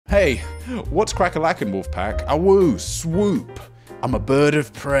Hey, what's crack-a-lackin', Wolfpack? Awoo, swoop. I'm a bird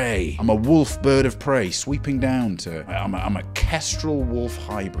of prey. I'm a wolf bird of prey sweeping down to... I'm a kestrel wolf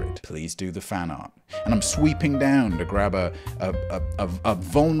hybrid. Please do the fan art. And I'm sweeping down to grab a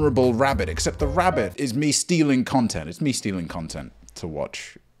vulnerable rabbit, except the rabbit is me stealing content. It's me stealing content to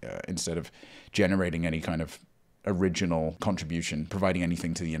watch instead of generating any kind of original contribution, providing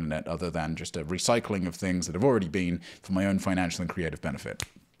anything to the internet other than just a recycling of things that have already been for my own financial and creative benefit.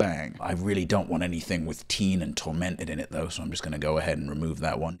 Bang. I really don't want anything with teen and tormented in it though, so I'm just going to go ahead and remove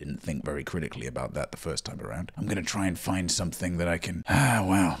that one. Didn't think very critically about that the first time around. I'm going to try and find something that I can...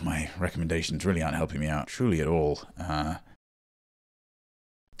 wow, my recommendations really aren't helping me out truly at all.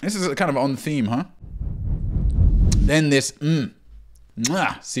 This is kind of on theme, huh? Then this...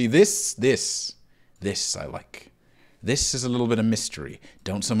 See, this I like. This is a little bit of mystery.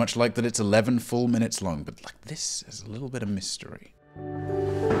 Don't so much like that it's 11 full minutes long, but like this is a little bit of mystery.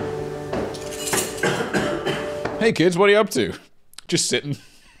 Hey kids, what are you up to? Just sitting.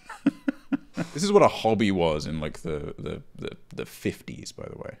 This is what a hobby was in like the 50s, by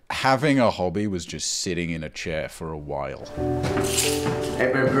the way. Having a hobby was just sitting in a chair for a while.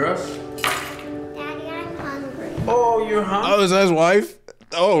 Hey, baby girl. Daddy, I'm hungry. Oh, you're hungry? Oh, is that his wife?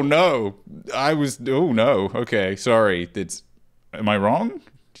 Oh no. Oh no. Okay, sorry. Am I wrong?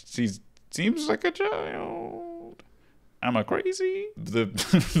 She seems like a child. Am I crazy?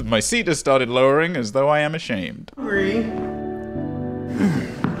 My seat has started lowering as though I am ashamed. Hungry?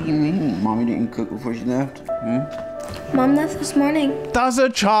 What do you mean? Mommy didn't cook before she left? Mom left this morning. That's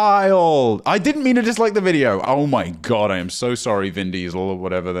a child. I didn't mean to dislike the video. Oh my god, I am so sorry, Vin Diesel or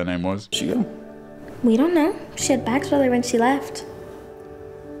whatever their name was. Where'd she go? We don't know. She had bags with her when she left.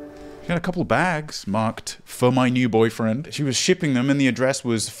 She had a couple bags marked for my new boyfriend. She was shipping them and the address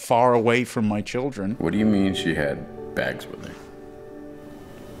was far away from my children. What do you mean she had bags with her?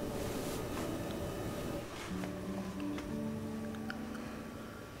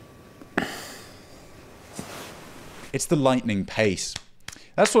 It's the lightning pace.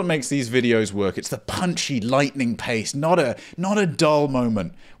 That's what makes these videos work. It's the punchy lightning pace, not a dull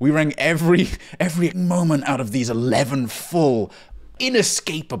moment. We wring every moment out of these 11 full,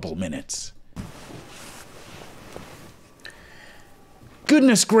 inescapable minutes.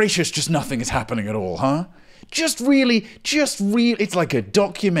 Goodness gracious, just nothing is happening at all, huh? Just really, it's like a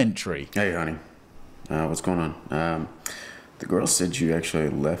documentary. Hey, honey. What's going on? The girl said you actually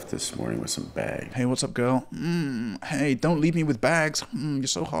left this morning with some bags. Hey, what's up, girl? Hey, don't leave me with bags. You're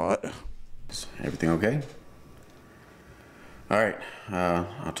so hot. Is everything okay? All right.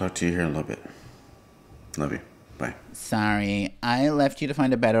 I'll talk to you here in a little bit. Love you. Bye. Sorry, I left you to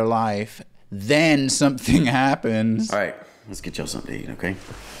find a better life. Then something happens. All right. Let's get y'all something to eat, okay?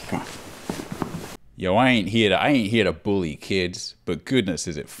 Come on. Yo, I ain't here to bully kids, but goodness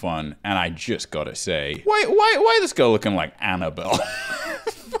is it fun. And I just gotta say, why this girl looking like Annabelle?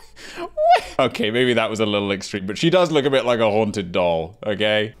 Okay, maybe that was a little extreme, but she does look a bit like a haunted doll,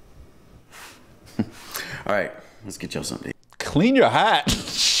 okay? All right, let's get y'all something to eat. Clean your hat.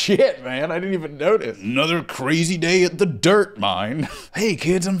 Shit, man, I didn't even notice. Another crazy day at the dirt mine. Hey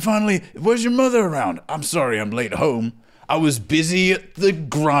kids, where's your mother around? I'm sorry I'm late home. I was busy at the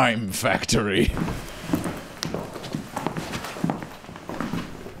grime factory.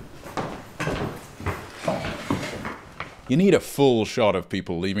 You need a full shot of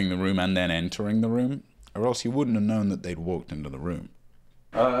people leaving the room and then entering the room, or else you wouldn't have known that they'd walked into the room.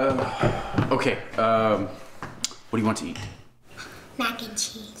 Okay, what do you want to eat? Mac and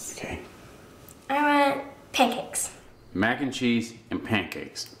cheese. Okay. I want pancakes. Mac and cheese and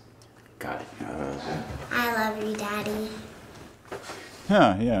pancakes. Got it. I love you, Daddy.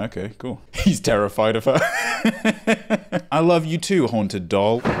 Yeah, okay, cool. He's terrified of her. I love you too, haunted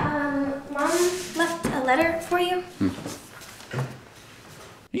doll. Mom left a letter for you.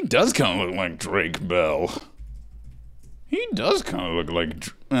 He does kind of look like Drake Bell. He does kind of look like...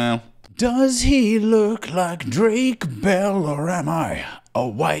 well... Does he look like Drake Bell, or am I a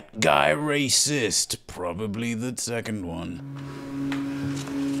white guy racist? Probably the second one.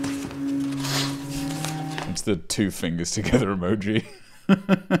 It's the two fingers together emoji.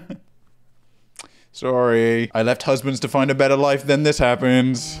 Sorry. I left husbands to find a better life, then this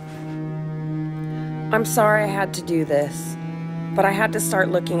happens. I'm sorry I had to do this, but I had to start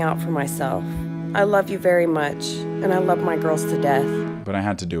looking out for myself. I love you very much, and I love my girls to death. But I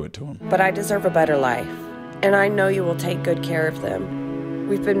had to do it to him. But I deserve a better life, and I know you will take good care of them.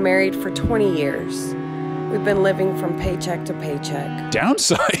 We've been married for 20 years. We've been living from paycheck to paycheck.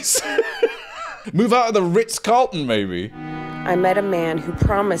 Downsize? Move out of the Ritz-Carlton, maybe. I met a man who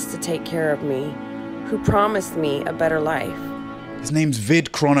promised to take care of me, who promised me a better life. His name's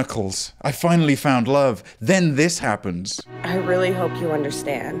Vid Chronicles. I finally found love. Then this happens. I really hope you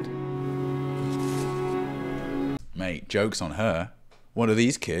understand. Mate, joke's on her. One of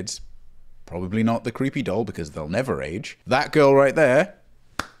these kids, probably not the creepy doll because they'll never age. That girl right there,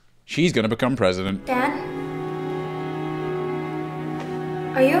 she's gonna become president. Dad?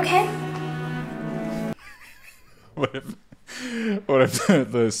 Are you okay? What if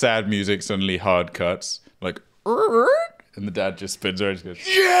the sad music suddenly hard cuts? Like, and the dad just spins around and goes,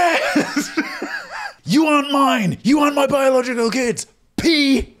 yes! You aren't mine! You aren't my biological kids!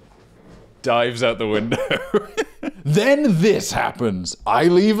 Pee! Dives out the window. Then this happens. I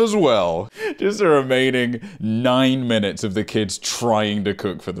leave as well. Just the remaining 9 minutes of the kids trying to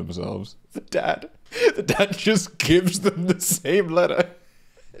cook for themselves. The dad just gives them the same letter.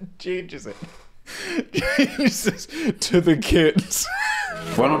 Changes it. Changes to the kids.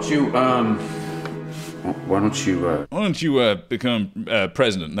 Why don't you become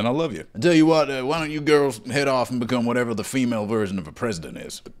president, then I'll love you. I tell you what, why don't you girls head off and become whatever the female version of a president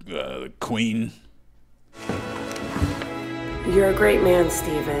is? The queen? You're a great man,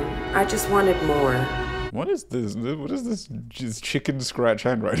 Stephen. I just wanted more. What is this? What is this just chicken scratch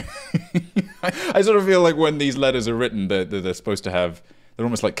handwriting? I sort of feel like when these letters are written, they're supposed to have... They're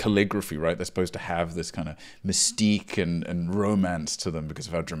almost like calligraphy, right? They're supposed to have this kind of mystique and romance to them because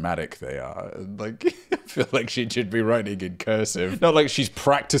of how dramatic they are. Like, I feel like she should be writing in cursive. Not like she's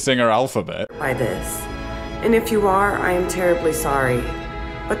practicing her alphabet. By this. And if you are, I am terribly sorry.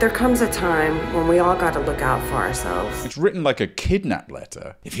 But there comes a time when we all gotta look out for ourselves. It's written like a kidnap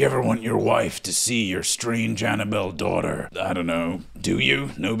letter. If you ever want your wife to see your strange Annabelle daughter, I don't know, do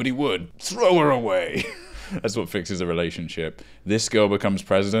you? Nobody would. Throw her away. That's what fixes a relationship. This girl becomes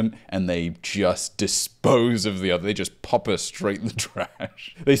president, and they just dispose of the other. They just pop her straight in the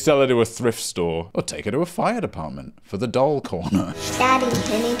trash. They sell her to a thrift store, or take her to a fire department for the doll corner. Daddy,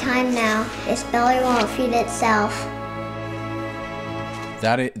 anytime now. This belly won't feed itself.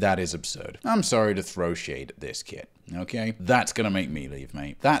 That is absurd. I'm sorry to throw shade at this kid, okay? That's gonna make me leave,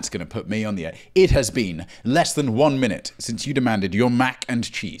 mate. That's gonna put me on the air. It has been less than 1 minute since you demanded your mac and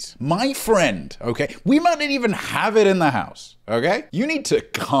cheese. My friend, okay? We might not even have it in the house, okay? You need to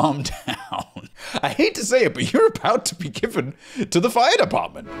calm down. I hate to say it, but you're about to be given to the fire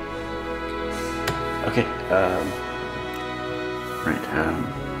department. Okay, right,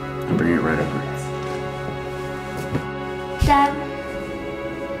 I'll bring it right over. Dad,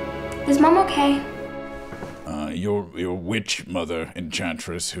 is Mom okay? Your witch mother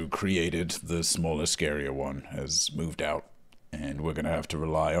enchantress who created the smaller, scarier one has moved out, and we're gonna have to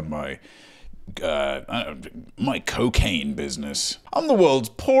rely on my cocaine business. I'm the world's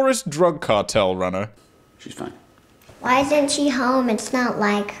poorest drug cartel runner. She's fine. Why isn't she home? It's not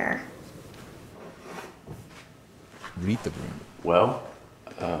like her. Read the room. Well,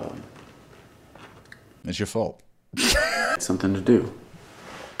 It's your fault. something to do.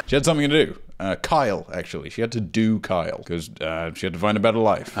 She had something to do. Kyle, actually. She had to do Kyle, because she had to find a better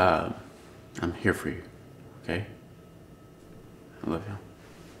life. I'm here for you, okay? I love you.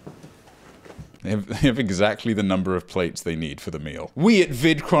 They have exactly the number of plates they need for the meal. We at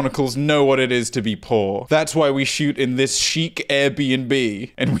Vid Chronicles know what it is to be poor. That's why we shoot in this chic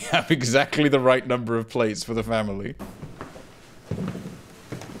Airbnb, and we have exactly the right number of plates for the family.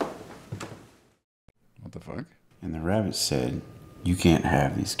 What the fuck? And the rabbit said, "You can't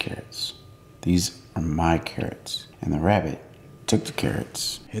have these carrots. These are my carrots." And the rabbit took the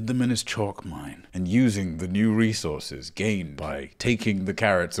carrots, Hid them in his chalk mine, and using the new resources gained by taking the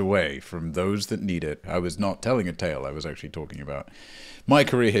carrots away from those that need it. I was not telling a tale, I was actually talking about my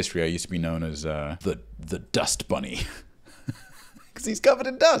career history. I used to be known as the Dust Bunny. Because he's covered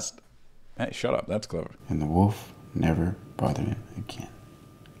in dust. Hey, shut up, that's clever. and the wolf never bothered him again.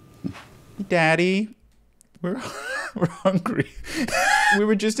 Daddy, we're hungry. We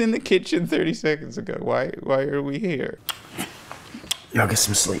were just in the kitchen 30 seconds ago. Why are we here? Y'all get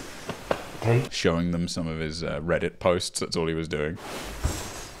some sleep, okay? Showing them some of his Reddit posts. That's all he was doing.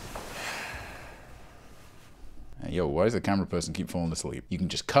 Hey, yo, why does the camera person keep falling asleep? You can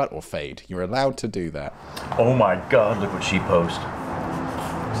just cut or fade. You're allowed to do that. Oh my God, look what she posted.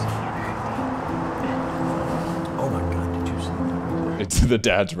 Oh my God, did you see that? It's the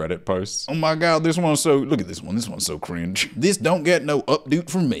dad's Reddit posts. Oh my God, this one's so... Look at this one. This one's so cringe. This don't get no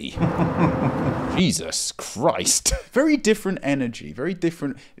updoot from me. Jesus Christ. Very different energy. Very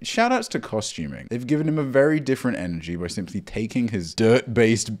different... Shoutouts to costuming. They've given him a very different energy by simply taking his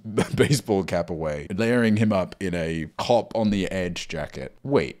dirt-based baseball cap away, layering him up in a hop on the edge jacket.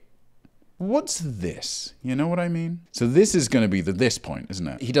 Wait. what's this? You know what I mean? So this is going to be the this point, isn't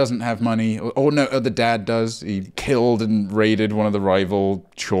it? He doesn't have money, or no, the dad does. He killed and raided one of the rival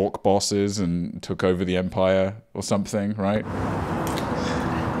chalk bosses and took over the empire or something, right?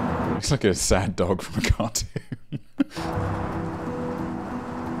 Looks like a sad dog from a cartoon.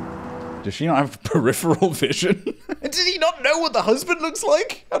 Does she not have peripheral vision? Did he not know what the husband looks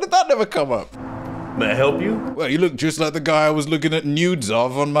like? How did that never come up? May I help you? Well, you look just like the guy I was looking at nudes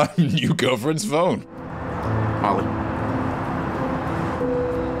of on my new girlfriend's phone. Molly.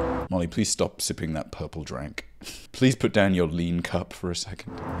 Molly, please stop sipping that purple drink. Please put down your lean cup for a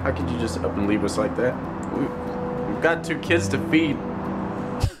second. How could you just up and leave us like that? We've got 2 kids to feed.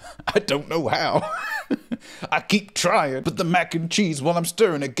 I don't know how. I keep trying, but the mac and cheese, while I'm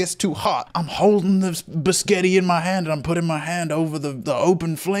stirring, it gets too hot. I'm holding the biscotti in my hand, and I'm putting my hand over the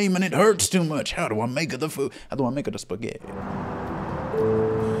open flame, and it hurts too much. How do I make it the food? How do I make it the spaghetti?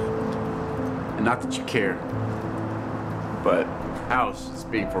 And not that you care, but house is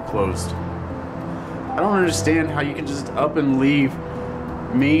being foreclosed. I don't understand how you can just up and leave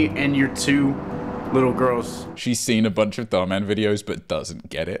me and your 2 little girls. She's seen a bunch of Thurman videos, but doesn't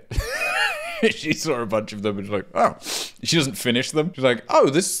get it. She saw a bunch of them and she's like, oh. She doesn't finish them. She's like, oh,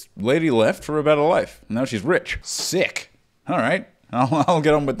 this lady left for a better life. Now she's rich. Sick. All right. I'll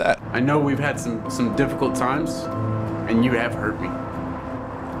get on with that. I know we've had some difficult times, and you have hurt me.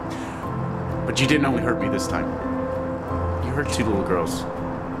 But you didn't only hurt me this time. You hurt 2 little girls.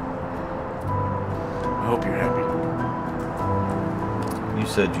 I hope you're happy. You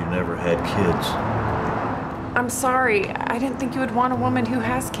said you never had kids. I'm sorry. I didn't think you would want a woman who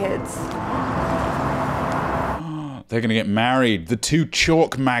has kids. They're gonna get married. The 2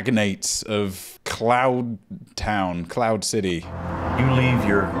 chalk magnates of Cloud Town, Cloud City. You leave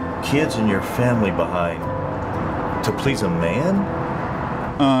your kids and your family behind to please a man?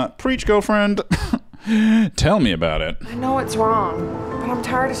 Preach, girlfriend. Tell me about it. I know it's wrong, but I'm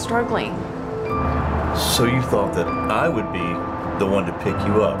tired of struggling. So you thought that I would be the one to pick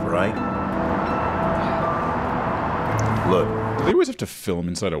you up, right? Look. Do they always have to film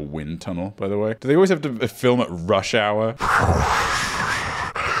inside a wind tunnel, by the way? Do they always have to film at rush hour?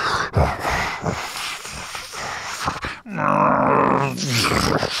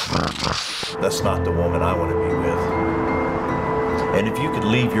 That's not the woman I want to be with. And if you could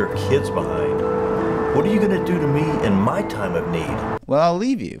leave your kids behind, what are you going to do to me in my time of need? Well, I'll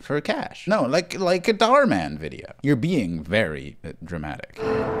leave you for cash. No, like a Darman video. You're being very dramatic.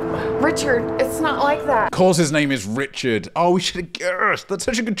 Richard, it's not like that. Of course his name is Richard. Oh, we should have guessed. That's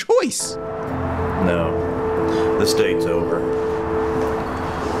such a good choice. No, this date's over.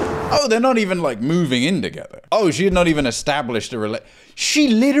 Oh, they're not even like moving in together. Oh, she had not even established a relationship. She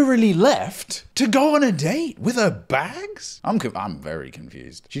literally left to go on a date with her bags? I'm very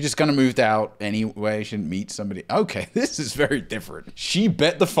confused. She just kind of moved out anyway. She didn't meet somebody. Okay, this is very different. She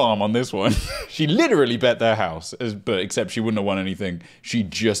bet the farm on this one. She literally bet their house, but except she wouldn't have won anything. She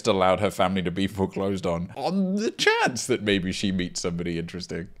just allowed her family to be foreclosed on the chance that maybe she meets somebody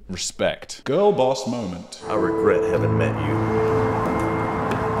interesting. Respect. Girl boss moment. I regret having met you.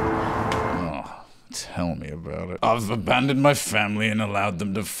 Tell me about it. I've abandoned my family and allowed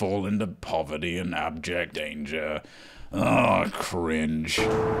them to fall into poverty and abject danger. Oh, cringe.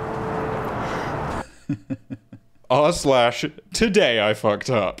 r/today I fucked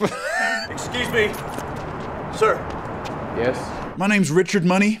up. Excuse me, sir. Yes? My name's Richard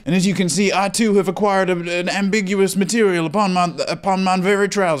Money, and as you can see, I too have acquired an ambiguous material upon my very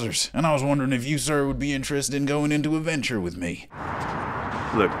trousers. And I was wondering if you, sir, would be interested in going into a venture with me.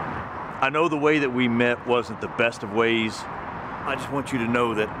 Look, I know the way that we met wasn't the best of ways. I just want you to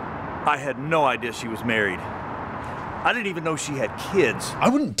know that I had no idea she was married. I didn't even know she had kids. I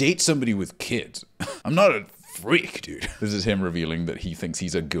wouldn't date somebody with kids. I'm not a freak, dude. This is him revealing that he thinks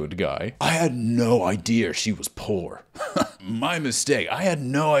he's a good guy. I had no idea she was poor. My mistake. I had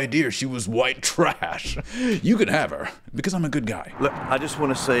no idea she was white trash. You can have her, because I'm a good guy. Look, I just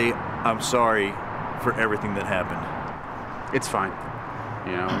want to say I'm sorry for everything that happened. It's fine.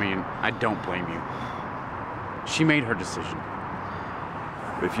 You know, I mean, I don't blame you. She made her decision.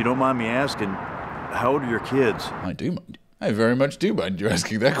 If you don't mind me asking, how old are your kids? I do mind. I very much do mind you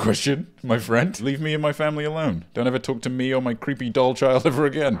asking that question, my friend. Leave me and my family alone. Don't ever talk to me or my creepy doll child ever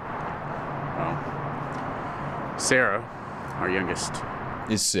again. Well, Sarah, our youngest,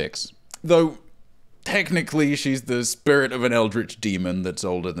 is 6. Though, technically, she's the spirit of an eldritch demon that's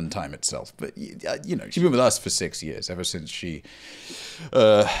older than time itself. But, you know, she's been with us for 6 years, ever since she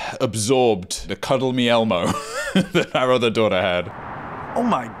absorbed the Cuddle Me Elmo that our other daughter had. Oh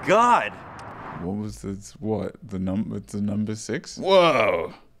my God! What was the number 6?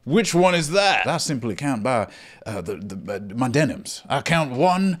 Whoa! Which one is that? I simply count by my denims. I count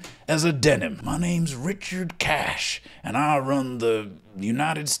one as a denim. My name's Richard Cash, and I run the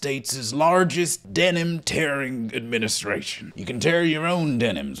United States' largest denim tearing administration. You can tear your own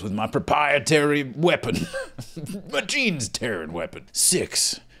denims with my proprietary weapon. My jeans tearing weapon.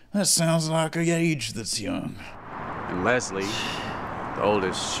 6. That sounds like a age that's young. And Leslie, the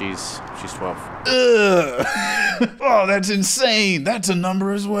oldest, she's 12. Ugh. Oh, that's insane. That's a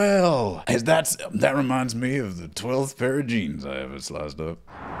number as well. That reminds me of the 12th pair of jeans I ever sliced up.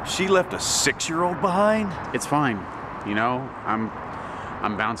 She left a 6-year-old behind? It's fine. You know,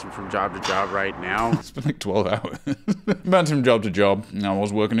 I'm bouncing from job to job right now. It's been like 12 hours. Bouncing from job to job. I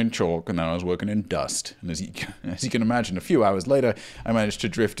was working in chalk, and then I was working in dust. And as you can imagine, a few hours later, I managed to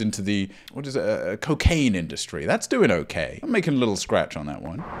drift into the, cocaine industry. That's doing okay. I'm making a little scratch on that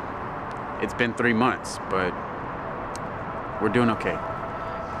one. It's been 3 months, but we're doing okay.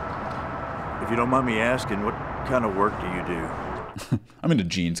 If you don't mind me asking, what kind of work do you do? I'm into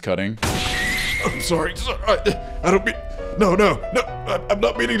jeans cutting. I'm sorry. I don't mean... No, I'm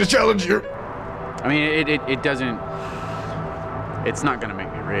not meaning to challenge you. I mean, it doesn't... It's not gonna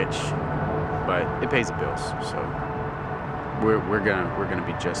make me rich, but it pays the bills, so we're gonna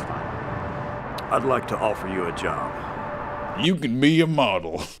be just fine. I'd like to offer you a job. You can be a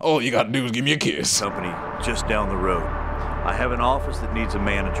model. All you gotta do is give me a kiss. Company just down the road. I have an office that needs a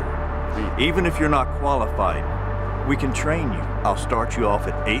manager. Even if you're not qualified, we can train you. I'll start you off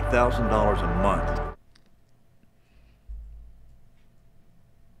at $8,000 a month.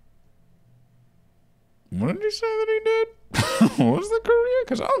 What did you say that he did? What's the career?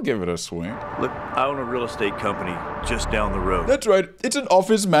 Because I'll give it a swing. Look, I own a real estate company just down the road. That's right. It's an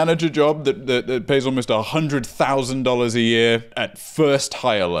office manager job that pays almost $100,000 a year at first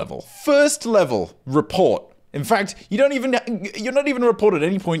hire level. First level report. In fact, you're not even a report at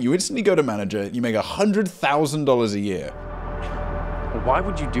any point. You instantly go to manager. You make $100,000 a year. Well, why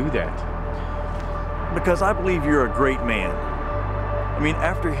would you do that? Because I believe you're a great man. I mean,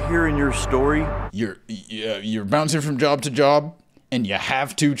 after hearing your story... You're bouncing from job to job, and you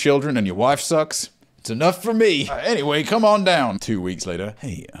have 2 children, and your wife sucks. It's enough for me. Anyway, come on down. 2 weeks later.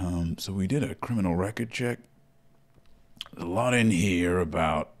 Hey, so we did a criminal record check. There's a lot in here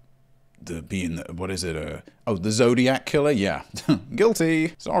about the Zodiac killer? Yeah.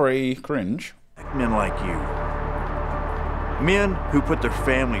 Guilty. Sorry. Cringe. Men like you. Men who put their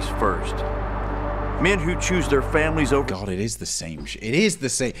families first. Men who choose their families over... God, it is the same shit. It is the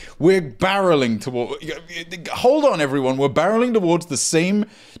same. We're barreling toward... Hold on, everyone. We're barreling towards the same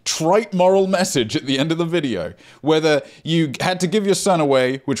trite moral message at the end of the video. Whether you had to give your son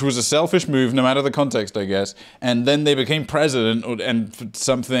away, which was a selfish move, no matter the context, I guess, and then they became president and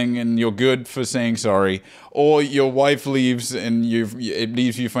something, and you're good for saying sorry, or your wife leaves and it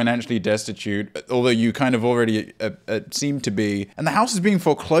leaves you financially destitute, although you kind of already seem to be, and the house is being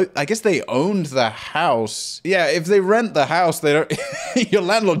foreclosed. I guess they owned the house. Yeah, if they rent the house, they don't. Your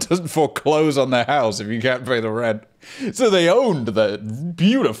landlord doesn't foreclose on their house if you can't pay the rent. So they owned the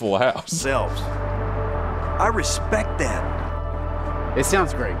beautiful house. Selves. I respect that. It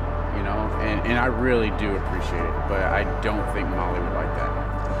sounds great, you know, and I really do appreciate it, but I don't think Molly would like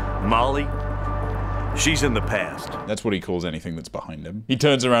that. Molly? She's in the past. That's what he calls anything that's behind him. He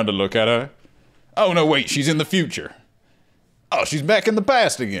turns around to look at her. Oh, no, wait, she's in the future. Oh, she's back in the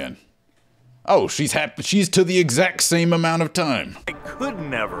past again. Oh, she's to the exact same amount of time. I could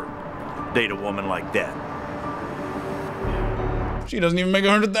never date a woman like that. She doesn't even make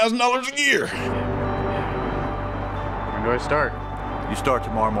 $100,000 a year. When do I start? You start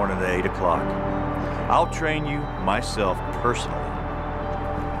tomorrow morning at 8 o'clock. I'll train you myself personally.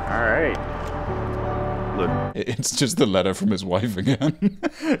 All right. Look, it's just the letter from his wife again.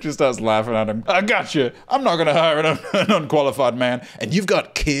 Just starts laughing at him. I gotcha. I'm not gonna hire an unqualified man. And you've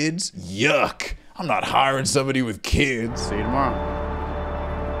got kids? Yuck. I'm not hiring somebody with kids. See you tomorrow.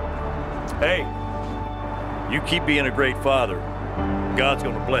 Hey, you keep being a great father. God's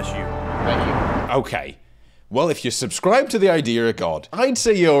gonna bless you. Thank you. Okay. Well, if you subscribe to the idea of God, I'd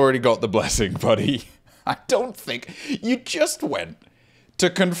say you already got the blessing, buddy. I don't think you just went to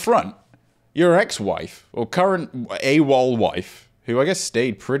confront your ex-wife, or current AWOL wife, who I guess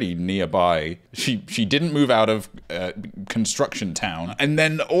stayed pretty nearby. She didn't move out of construction town. And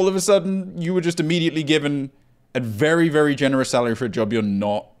then all of a sudden, you were just immediately given a very, very generous salary for a job you're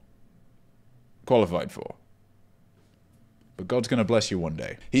not qualified for. But God's gonna bless you one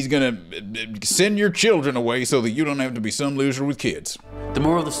day. He's gonna send your children away so that you don't have to be some loser with kids. The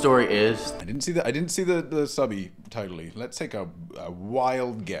moral of the story is... I didn't see the subby title. Let's take a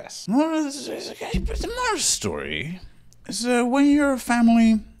wild guess. The moral of the story is when you're a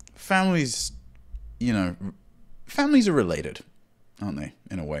family families, you know, families are related, aren't they,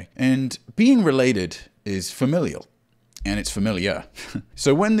 in a way? And being related is familial, and it's familiar.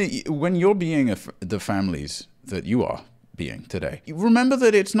 So when you're being the families that you are being today, remember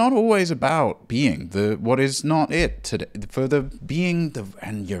that it's not always about being what is not it today.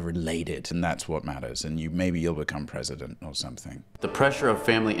 And you're related, and that's what matters. And maybe you'll become president or something. The pressure a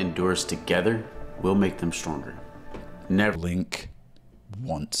family endures together will make them stronger. Never Blink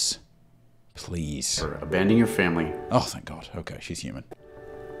once, please. abandon your family. Oh, thank God. Okay, she's human.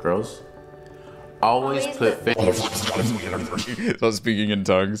 Girls, always put family. Start speaking in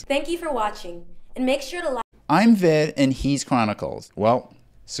tongues. Thank you for watching, and make sure to like. I'm Ved, and he's Chronicles. Well,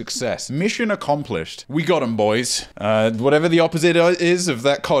 success. Mission accomplished. We got him, boys. Whatever the opposite is of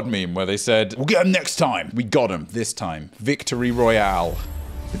that COD meme where they said, we'll get him next time. We got him this time. Victory Royale.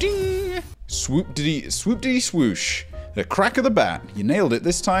 Ding! Swoop-diddy swoosh. The crack of the bat. You nailed it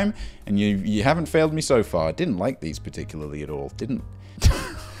this time, and you haven't failed me so far. Didn't like these particularly at all. Didn't...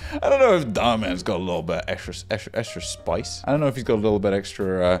 I don't know if Darman's got a little bit extra spice. I don't know if he's got a little bit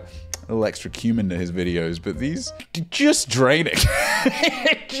extra... a little extra cumin to his videos, but these just draining.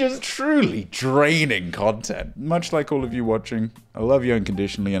 Just truly draining content. Much like all of you watching, I love you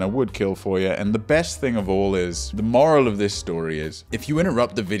unconditionally and I would kill for you. And the best thing of all is, the moral of this story is, if you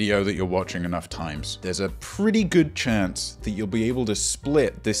interrupt the video that you're watching enough times, there's a pretty good chance that you'll be able to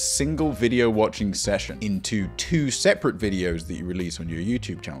split this single video watching session into 2 separate videos that you release on your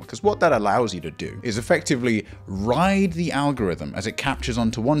YouTube channel. Because what that allows you to do is effectively ride the algorithm as it captures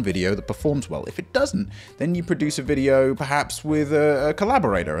onto one video that performs well. If it doesn't, then you produce a video perhaps with a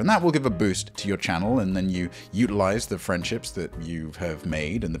collaborator, and that will give a boost to your channel, and then you utilize the friendships that you have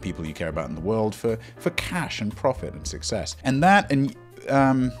made and the people you care about in the world for cash and profit and success. And that, and what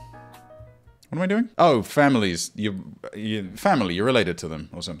am I doing? Oh, families. Family, you're related to them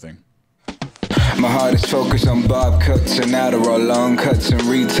or something. My heart is focused on bob cuts and Adderall, long cuts and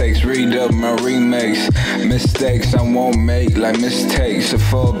retakes. Read up my remakes. Mistakes I won't make, like mistakes. A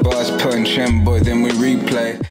full boss punch in, boy, then we replay.